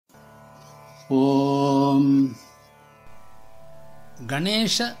Om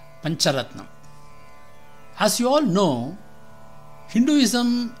Ganesha Pancharatnam. As you all know,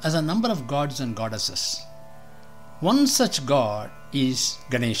 Hinduism has a number of gods and goddesses. One such god is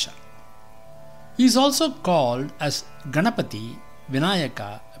Ganesha. He is also called as Ganapati,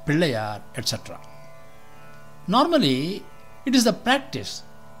 Vinayaka, Pillaiyar, etc. Normally, it is the practice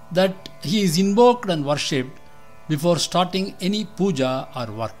that he is invoked and worshipped before starting any puja or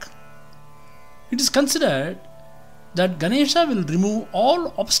work. It is considered that Ganesha will remove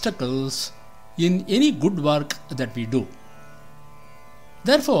all obstacles in any good work that we do.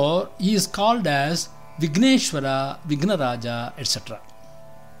 Therefore, he is called as Vigneswara, Vignaraja, etc.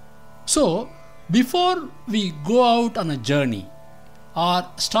 So, before we go out on a journey or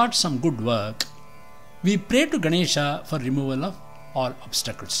start some good work, we pray to Ganesha for removal of all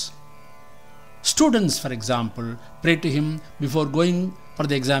obstacles. Students, for example, pray to him before going for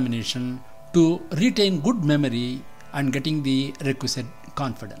the examination to retain good memory and getting the requisite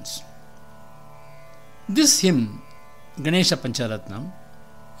confidence. This hymn, Ganesha Pancharatnam,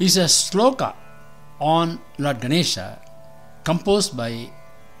 is a Shloka on Lord Ganesha composed by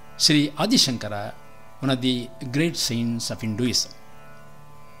Sri Adi Shankara, one of the great saints of Hinduism.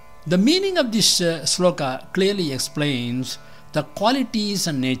 The meaning of this Shloka clearly explains the qualities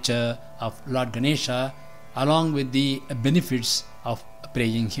and nature of Lord Ganesha along with the benefits of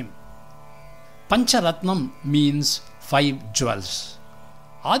praying him. Pancharatnam means 5 jewels.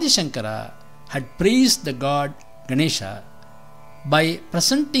 Adi Shankara had praised the god Ganesha by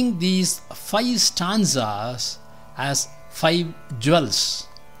presenting these 5 stanzas as 5 jewels.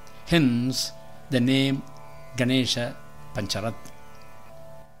 Hence the name Ganesha Pancharatnam.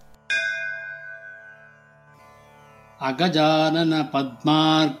 Agajanana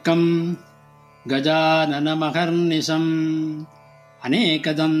Padmarkam Gajanana Maharnisham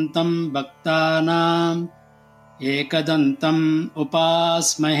Anekadantam Bhaktanam Ekadantam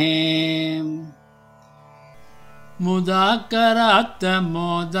Upasmahe Mudakaratta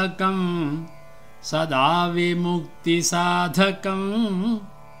Modakam Sadavi Mukti Sadhakam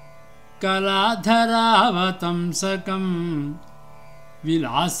Kaladharavatamsakam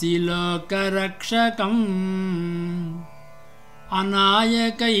Vilasilo-karakshakam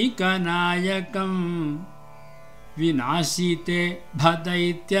Anayakaikanayakam Vinashite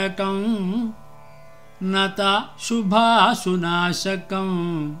bhadaityakam Nata shubhasunashakam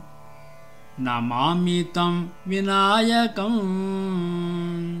Namamitam Vinayakam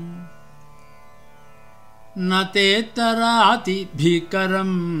Natetarati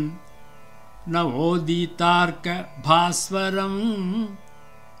bhikaram Navoditarka bhaswaram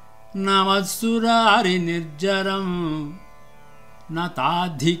Navatsurari nirjaram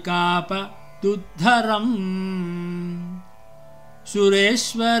Natadhikapa tuddharam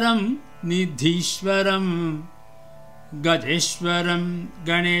Sureshwaram nidhishwaram Gajeshwaram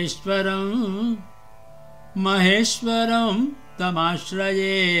Ganeshwaram Maheshwaram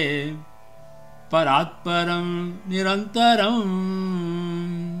tamashraye Paratparam nirantaram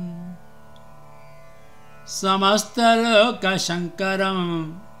Samastaloka Shankaram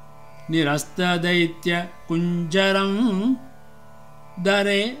Nirastadaitya Kunjaram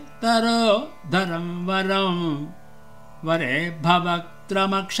Dare Taro Dharam Varam Vare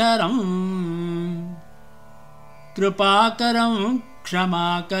Bhavaktramaksharam Krupakaram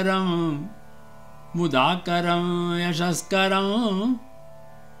Kshamaakaram Mudakaram Yashaskaram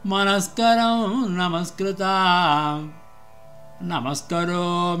Manaskaram Namaskruta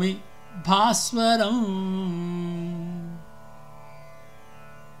Namaskaromi Bhaswaram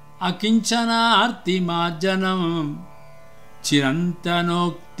Akinchanaarti Majanam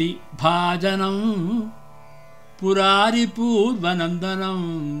Chirantanokti Bhajanam Purari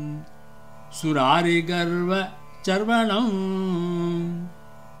Purvanandanam Surari Garva Charvanam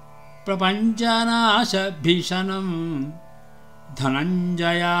Prapanjanasha Bhishanam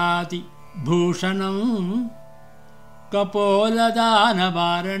Dhananjayati Bhushanam Kapoladana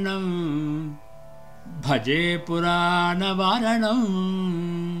Varanam Bhaje Purana Varanam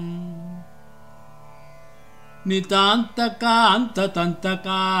Nitantakanta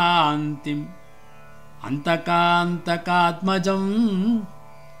Tantakantim Antakantakatmajam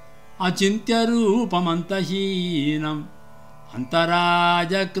Achintya Rupamantahinam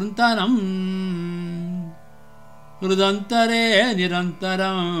Antaraja Krintanam Rudantare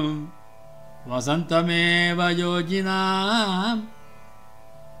Nirantaram Vasantameva Yojinam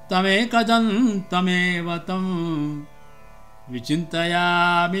Tamekadam Tamevatam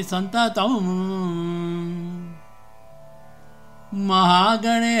Vichintayami Santatam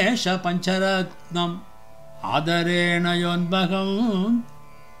Mahaganesha Pancharatnam Adarena Yonbhagam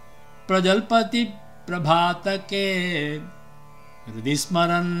प्रजल्पति प्रभातके हृदि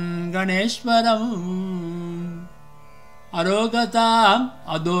स्मरन् गणेश्वरम् अरोगताम्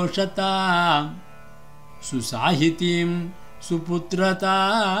अदोषताम् सुसाहितीं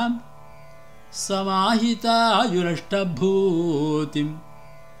सुपुत्रताम् समाहितायुरष्टभूतिम्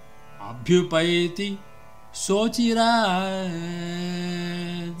अभ्युपैति सोचिरात्।